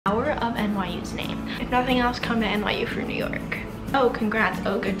power of NYU's name. If nothing else, come to NYU for New York. Oh, congrats.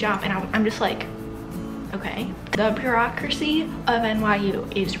 Oh, good job. And I'm just like, okay. The bureaucracy of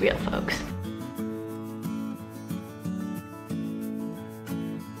NYU is real, folks.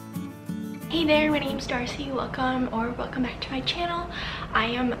 Hey there, my name's Darcy. Welcome back to my channel. I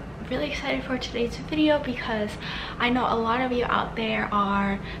am really excited for today's video because I know a lot of you out there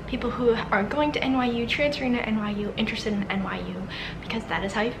are people who are going to NYU, transferring to NYU, interested in NYU, because that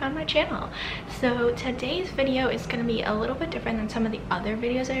is how you found my channel. So today's video is going to be a little bit different than some of the other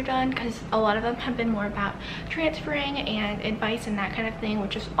videos I've done, because a lot of them have been more about transferring and advice and that kind of thing,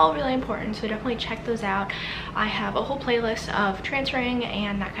 which is all really important, so definitely check those out. I have a whole playlist of transferring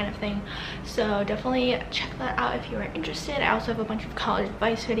and that kind of thing, so definitely check that out if you are interested. I also have a bunch of college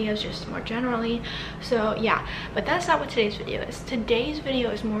advice videos just more generally, so yeah, but that's not what today's video is. Today's video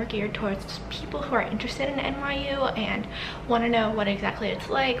is more geared towards people who are interested in NYU and want to know what exactly it's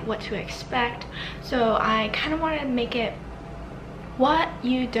like, what to expect. So I kind of wanted to make it what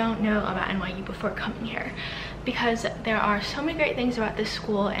you don't know about NYU before coming here, because there are so many great things about this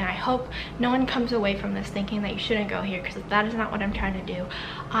school, and I hope no one comes away from this thinking that you shouldn't go here, because that is not what I'm trying to do.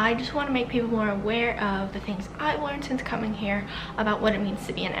 I just want to make people more aware of the things I've learned since coming here about what it means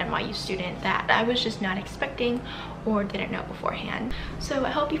to be an NYU student that I was just not expecting or didn't know beforehand. So I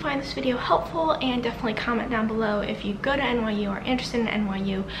hope you find this video helpful, and definitely comment down below if you go to NYU or are interested in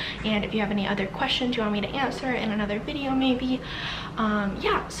NYU, and if you have any other questions you want me to answer in another video maybe.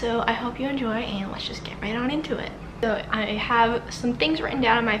 Yeah, so I hope you enjoy, and let's just get right on into it. So I have some things written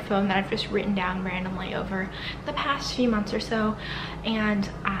down on my phone that I've just written down randomly over the past few months or so, and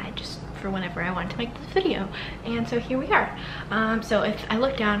I just for whenever I wanted to make this video, and so here we are. So if I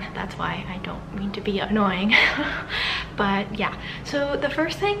look down, that's why. I don't mean to be annoying. But yeah, so the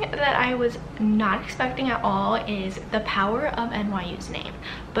first thing that I was not expecting at all is the power of NYU's name,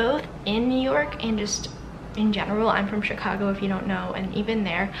 both in New York and just in general. I'm from Chicago, if you don't know, and even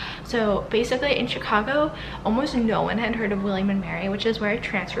there. So basically in Chicago, almost no one had heard of William and Mary, which is where I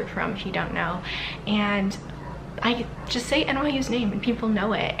transferred from, if you don't know. And I just say NYU's name and people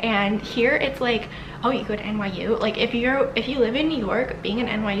know it. And here it's like, oh, you go to NYU. Like if you live in New York, being an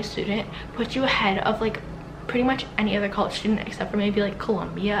NYU student puts you ahead of like pretty much any other college student except for maybe like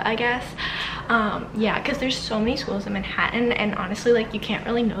Columbia, I guess. Yeah, because there's so many schools in Manhattan, and honestly, like, you can't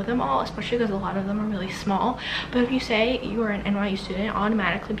really know them all, especially because a lot of them are really small. But if you say you are an NYU student,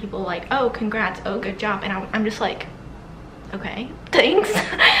 automatically people are like, oh, congrats, oh, good job. And I'm just like, okay, thanks.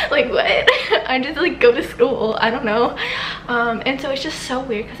 Like, what? I just like go to school, I don't know. And so it's just so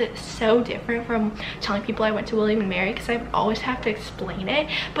weird because it's so different from telling people I went to William and Mary, because I would always have to explain it.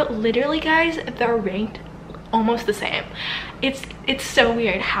 But literally, guys, they're ranked almost the same. It's so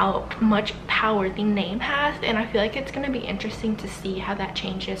weird how much power the name has, and I feel like it's going to be interesting to see how that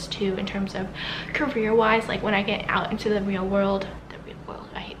changes too in terms of career wise, like when I get out into the real world.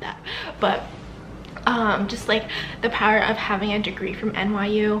 I hate that, but just like the power of having a degree from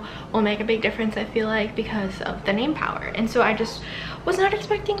NYU will make a big difference, I feel like, because of the name power. And so I just was not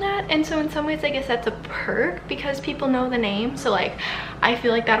expecting that, and so in some ways I guess that's a perk because people know the name. So like I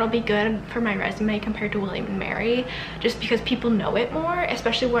feel like that'll be good for my resume compared to William and Mary, just because people know it more,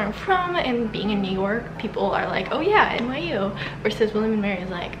 especially where I'm from, and being in New York, people are like, oh yeah, NYU, versus William and Mary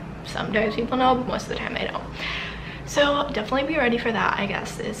is like, sometimes people know, but most of the time they don't. So definitely be ready for that, I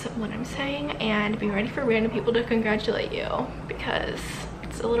guess, is what I'm saying, and be ready for random people to congratulate you, because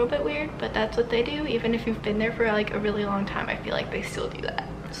it's a little bit weird, but that's what they do. Even if you've been there for like a really long time, I feel like they still do that.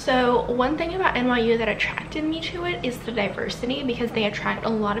 So one thing about NYU that attracted me to it is the diversity, because they attract a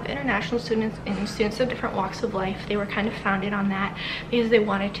lot of international students and students of different walks of life. They were kind of founded on that because they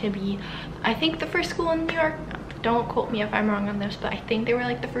wanted to be, I think, the first school in New York. Don't quote me if I'm wrong on this, but I think they were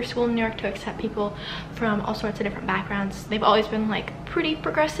like the first school in New York to accept people from all sorts of different backgrounds. They've always been like pretty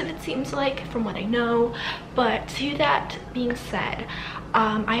progressive, it seems like, from what I know. But to that being said,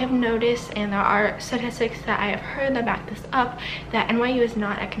 I have noticed, and there are statistics that I have heard that back this up, that NYU is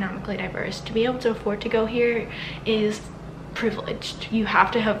not economically diverse. To be able to afford to go here is privileged. You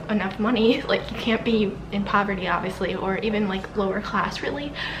have to have enough money, like you can't be in poverty obviously, or even like lower class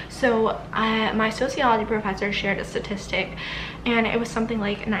really. So my sociology professor shared a statistic, and it was something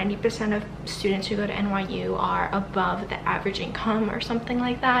like 90% of students who go to NYU are above the average income or something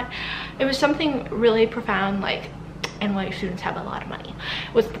like that. It was something really profound, like NYU students have a lot of money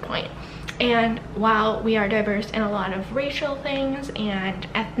was the point. And while we are diverse in a lot of racial things and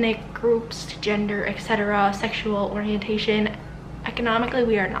ethnic groups, gender, etc., sexual orientation, economically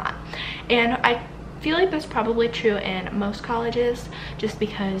we are not. And I feel like that's probably true in most colleges, just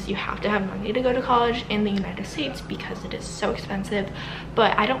because you have to have money to go to college in the United States because it is so expensive.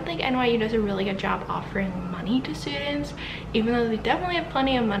 But I don't think NYU does a really good job offering money to students, even though they definitely have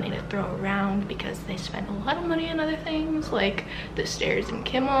plenty of money to throw around because they spend a lot of money on other things like the stairs in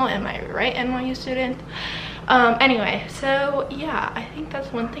Kimmel. Am I right, NYU student? Anyway, so yeah, I think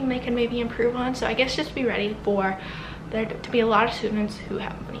that's one thing they can maybe improve on. So I guess just be ready for there to be a lot of students who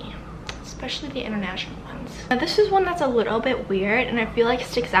have money, especially the international ones. Now this is one that's a little bit weird, and I feel like it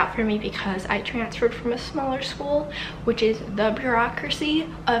sticks out for me because I transferred from a smaller school, which is the bureaucracy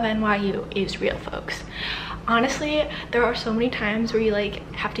of NYU is real, folks. Honestly, there are so many times where you like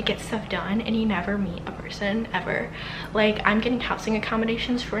have to get stuff done and you never meet a person ever. Like, I'm getting housing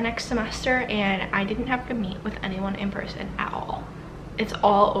accommodations for next semester and I didn't have to meet with anyone in person at all. It's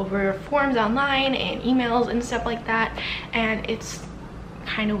all over forms online and emails and stuff like that, and it's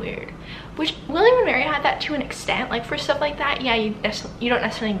kind of weird. Which William and Mary had that to an extent. Like for stuff like that, yeah, you don't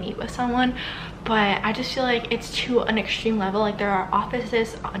necessarily meet with someone, but I just feel like it's to an extreme level. Like there are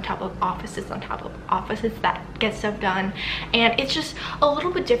offices on top of offices on top of offices that get stuff done, and it's just a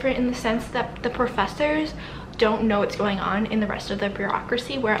little bit different in the sense that the professors don't know what's going on in the rest of the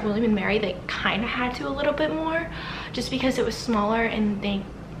bureaucracy, where at William and Mary they kind of had to a little bit more, just because it was smaller and they,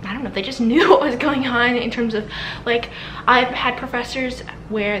 I don't know, they just knew what was going on in terms of, like, I've had professors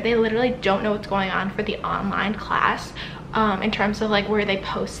where they literally don't know what's going on for the online class, in terms of like where they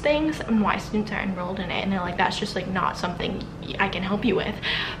post things and why students are enrolled in it, and they're like, that's just like not something I can help you with.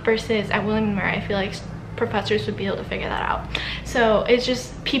 Versus at William and Mary, I feel like professors would be able to figure that out. So it's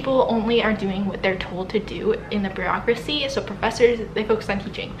just people only are doing what they're told to do in the bureaucracy. So professors, they focus on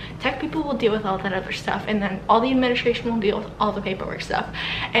teaching. Tech people will deal with all that other stuff, and then all the administration will deal with all the paperwork stuff,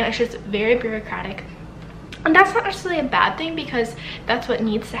 and it's just very bureaucratic. And that's not necessarily a bad thing, because that's what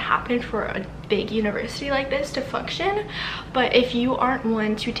needs to happen for a big university like this to function. But if you aren't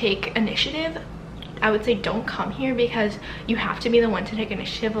one to take initiative, I would say don't come here, because you have to be the one to take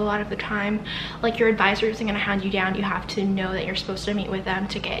initiative a lot of the time. Like, your advisor isn't going to hound you down. You have to know that you're supposed to meet with them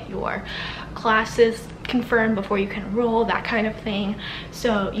to get your classes confirmed before you can enroll, that kind of thing.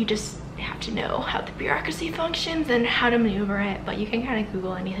 So you just have to know how the bureaucracy functions and how to maneuver it, but you can kind of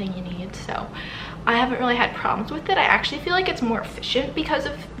Google anything you need. So I haven't really had problems with it. I actually feel like it's more efficient because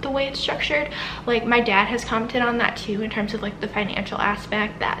of the way it's structured. Like, my dad has commented on that too, in terms of like the financial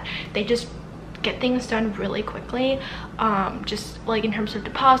aspect, that they just get things done really quickly, just like in terms of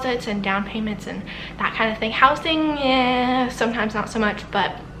deposits and down payments and that kind of thing. Housing, yeah, sometimes not so much,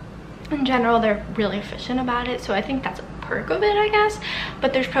 but in general they're really efficient about it. So I think that's a perk of it, I guess,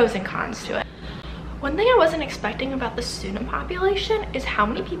 but there's pros and cons to it. One thing I wasn't expecting about the student population is how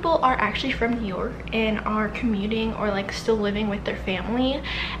many people are actually from New York and are commuting or like still living with their family,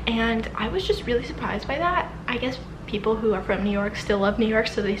 and I was just really surprised by that. I guess people who are from New York still love New York,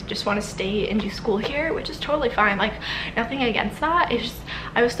 so they just want to stay and do school here, which is totally fine. Like, nothing against that. It's just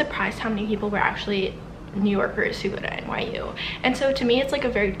I was surprised how many people were actually New Yorkers who go to NYU. And so to me, it's like a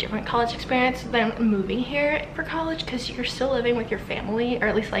very different college experience than moving here for college, because you're still living with your family, or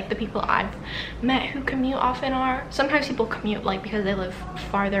at least like the people I've met who commute often are. Sometimes people commute like because they live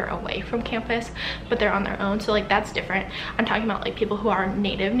farther away from campus, but they're on their own, so like that's different. I'm talking about like people who are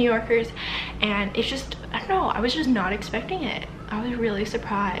native New Yorkers, and it's just, I don't know, I was just not expecting it. I was really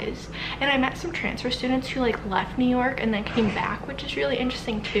surprised. And I met some transfer students who like left New York and then came back, which is really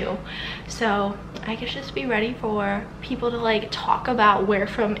interesting too. So I guess just be ready for people to like talk about where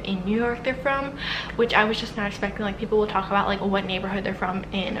from in New York they're from, which I was just not expecting. Like, people will talk about like what neighborhood they're from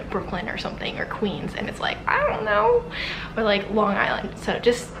in Brooklyn or something, or Queens, and it's like, I don't know, or like Long Island. So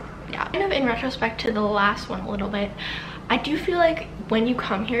just, yeah. Kind of in retrospect to the last one a little bit, I do feel like when you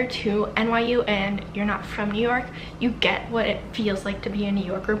come here to NYU and you're not from New York, you get what it feels like to be a New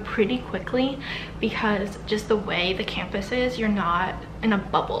Yorker pretty quickly, because just the way the campus is, you're not in a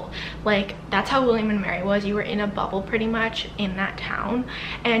bubble. Like, that's how William and Mary was. You were in a bubble pretty much in that town.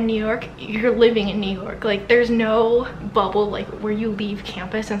 And New York, you're living in New York. Like, there's no bubble like where you leave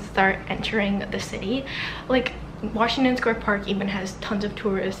campus and start entering the city. Like, Washington Square Park even has tons of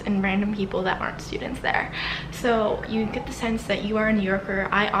tourists and random people that aren't students there. So you get the sense that you are a New Yorker.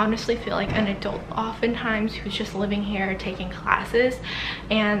 I honestly feel like an adult oftentimes who's just living here taking classes,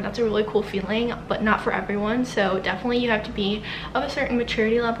 and that's a really cool feeling, but not for everyone. So definitely you have to be of a certain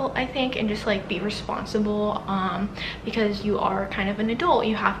maturity level, I think, and just like be responsible, because you are kind of an adult.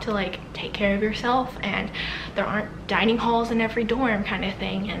 You have to like take care of yourself, and there aren't dining halls in every dorm kind of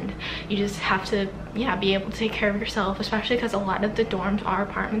thing, and you just have to, yeah, be able to take care of yourself, especially because a lot of the dorms are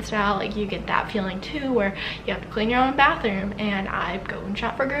apartment style. Like, you get that feeling too, where you have to clean your own bathroom, and I go and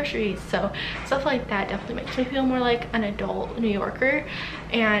shop for groceries. So stuff like that definitely makes me feel more like an adult New Yorker,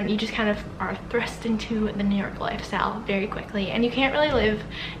 and you just kind of are thrust into the New York lifestyle very quickly. And you can't really live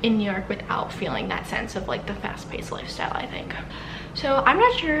in New York without feeling that sense of like the fast-paced lifestyle, I think. So I'm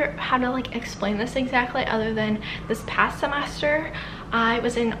not sure how to like explain this exactly, other than this past semester I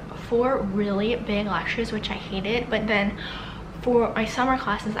was in 4 really big lectures, which I hated, but then for my summer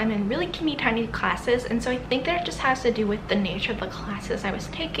classes I'm in really tiny classes, and so I think that it just has to do with the nature of the classes I was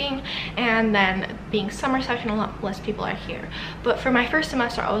taking, and then being summer session, a lot less people are here. But for my first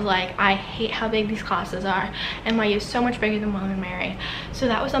semester I was like, I hate how big these classes are. NYU is so much bigger than William and Mary, so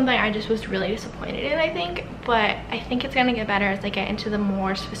that was something I just was really disappointed in, I think. But I think it's gonna get better as I get into the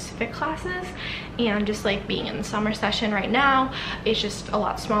more specific classes, and just like being in the summer session right now, it's just a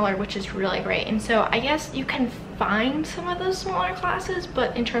lot smaller, which is really great. And so I guess you can find some of those smaller classes,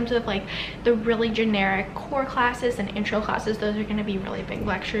 but in terms of like the really generic core classes and intro classes, those are going to be really big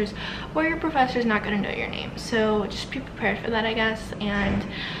lectures where your professor's not going to know your name. So just be prepared for that, I guess. And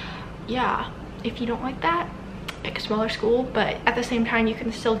yeah, if you don't like that, pick a smaller school, but at the same time you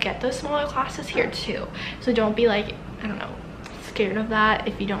can still get those smaller classes here too. So don't be like, I don't know, scared of that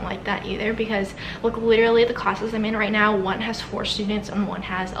if you don't like that either, because look, literally the classes I'm in right now, one has 4 students and one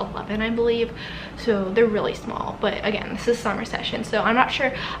has 11, I believe, so they're really small. But again, this is summer session, so I'm not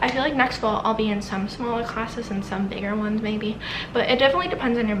sure. I feel like next fall I'll be in some smaller classes and some bigger ones maybe, but it definitely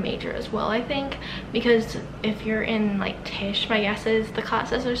depends on your major as well, I think, because if you're in like Tisch, my guess is the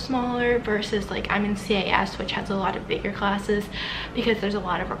classes are smaller, versus like I'm in CAS, which has a lot of bigger classes because there's a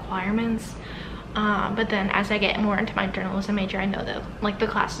lot of requirements. But then as I get more into my journalism major, I know that like the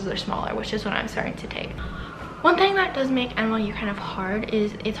classes are smaller, which is what I'm starting to take. One thing that does make NYU kind of hard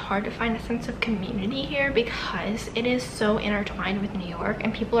is it's hard to find a sense of community here, because it is so intertwined with New York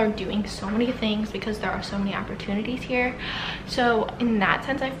and people are doing so many things because there are so many opportunities here. So in that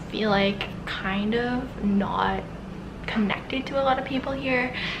sense, I feel like kind of not connected to a lot of people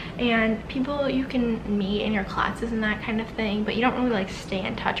here, and people you can meet in your classes and that kind of thing, but you don't really like stay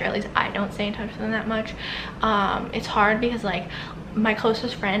in touch, or at least I don't stay in touch with them that much. It's hard because like my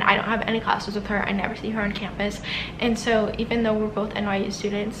closest friend, I don't have any classes with her, I never see her on campus, and so even though we're both NYU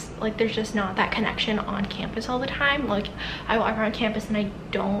students, like there's just not that connection on campus all the time. Like I walk around campus and I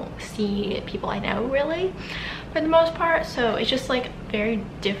don't see people I know really for the most part, so it's just like very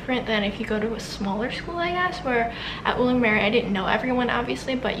different than if you go to a smaller school, I guess, where at William and Mary I didn't know everyone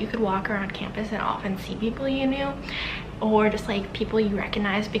obviously, but you could walk around campus and often see people you knew, or just like people you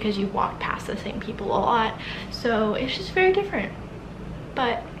recognize because you walk past the same people a lot. So it's just very different,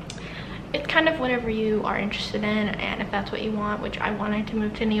 but it's kind of whatever you are interested in, and if that's what you want, which I wanted to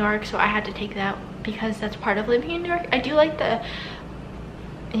move to New York, so I had to take that because that's part of living in New York. I do like the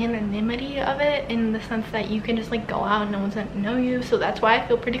anonymity of it, in the sense that you can just like go out and no one's gonna know you, so that's why I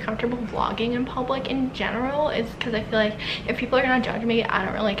feel pretty comfortable vlogging in public in general, is because I feel like if people are gonna judge me, I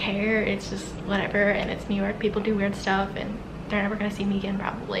don't really care. It's just whatever, and it's New York, people do weird stuff and they're never gonna see me again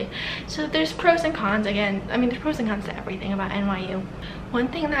probably. So there's pros and cons. Again, I mean, there's pros and cons to everything about NYU. One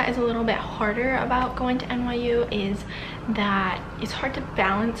thing that is a little bit harder about going to NYU is that it's hard to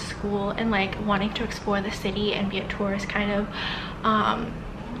balance school and like wanting to explore the city and be a tourist kind of.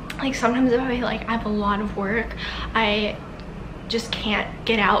 Like sometimes if I like I have a lot of work, I just can't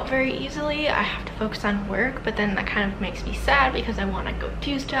get out very easily. I have to focus on work, but then that kind of makes me sad because I want to go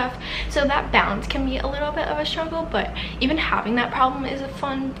do stuff. So that balance can be a little bit of a struggle, but even having that problem is a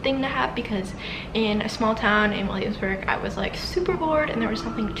fun thing to have, because in a small town in Williamsburg I was like super bored and there was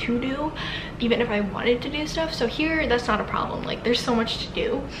nothing to do even if I wanted to do stuff. So here that's not a problem, like there's so much to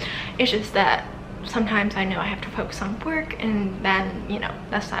do. It's just that sometimes I know I have to focus on work, and then, you know,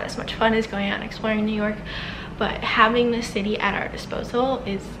 that's not as much fun as going out and exploring New York. But having the city at our disposal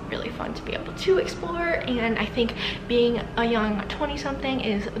is really fun to be able to explore, and I think being a young 20-something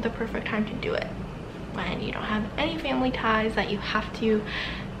is the perfect time to do it when you don't have any family ties that you have to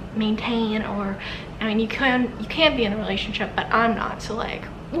maintain. Or I mean, you can be in a relationship, but I'm not, so like,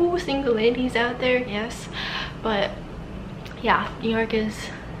 ooh, single ladies out there, yes. But yeah, New York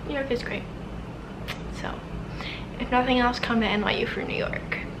is great. So if nothing else, come to NYU for New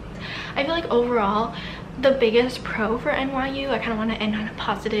York. I feel like overall the biggest pro for NYU, I kind of want to end on a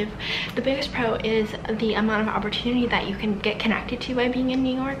positive, the biggest pro is the amount of opportunity that you can get connected to by being in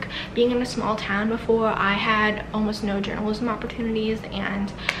New York. Being in a small town before, I had almost no journalism opportunities,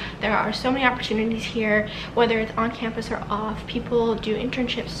 and there are so many opportunities here, whether it's on campus or off. People do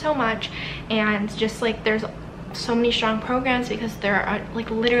internships so much, and just like there's so many strong programs because there are like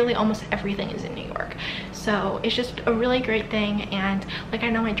literally almost everything is in New York. So it's just a really great thing. And like I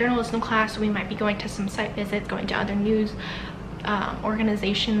know my journalism class, we might be going to some site visits, going to other news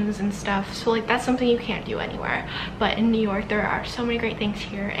organizations and stuff, so like that's something you can't do anywhere. But in New York there are so many great things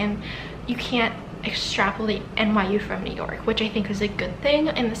here, and you can't extrapolate NYU from New York, which I think is a good thing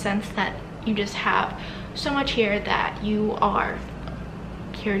in the sense that you just have so much here that you are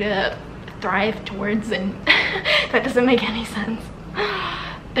here to thrive towards, and that doesn't make any sense.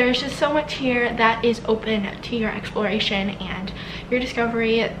 There's just so much here that is open to your exploration and your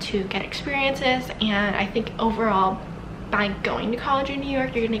discovery to get experiences. And I think overall, by going to college in New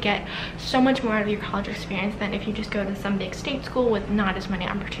York, you're going to get so much more out of your college experience than if you just go to some big state school with not as many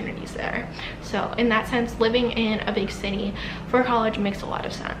opportunities there. So in that sense, living in a big city for college makes a lot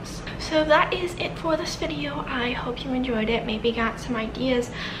of sense. So that is it for this video. I hope you enjoyed it, maybe got some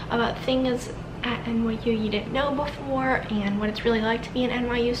ideas about things at NYU you didn't know before and what it's really like to be an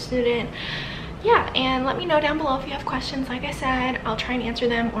NYU student. Yeah, and let me know down below if you have questions. Like I said, I'll try and answer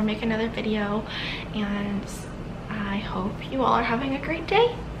them or make another video, and I hope you all are having a great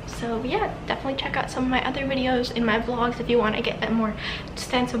day. So yeah, definitely check out some of my other videos in my vlogs if you want to get a more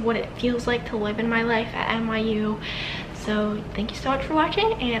sense of what it feels like to live in my life at NYU. So thank you so much for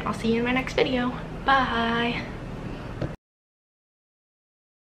watching, and I'll see you in my next video. Bye!